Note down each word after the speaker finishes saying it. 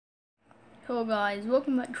Hello guys,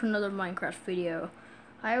 welcome back to another Minecraft video.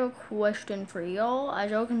 I have a question for y'all.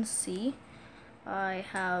 As y'all can see, I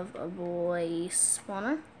have a blaze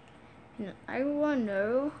spawner. And I want to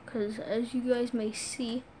know, because as you guys may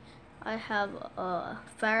see, I have a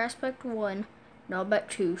fire aspect 1, knockback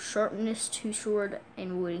 2, sharpness 2 sword,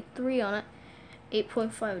 and wooding 3 on it.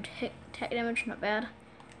 8.5 attack damage, not bad.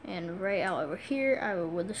 And right out over here, I have a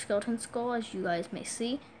wither skeleton skull, as you guys may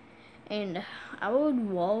see. And I would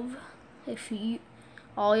love if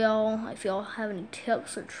y'all have any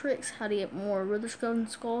tips or tricks how to get more wither skeleton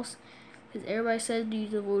skulls, because everybody says to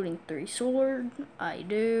use the wooding 3 sword. I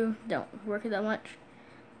don't work it that much.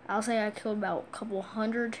 I'll say I killed about a couple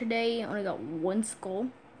hundred today, only got 1 skull.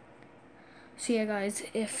 So yeah guys,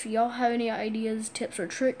 if y'all have any ideas, tips, or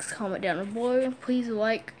tricks, comment down below. Please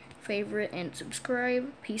like, favorite, and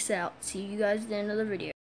subscribe. Peace out. See you guys in another video.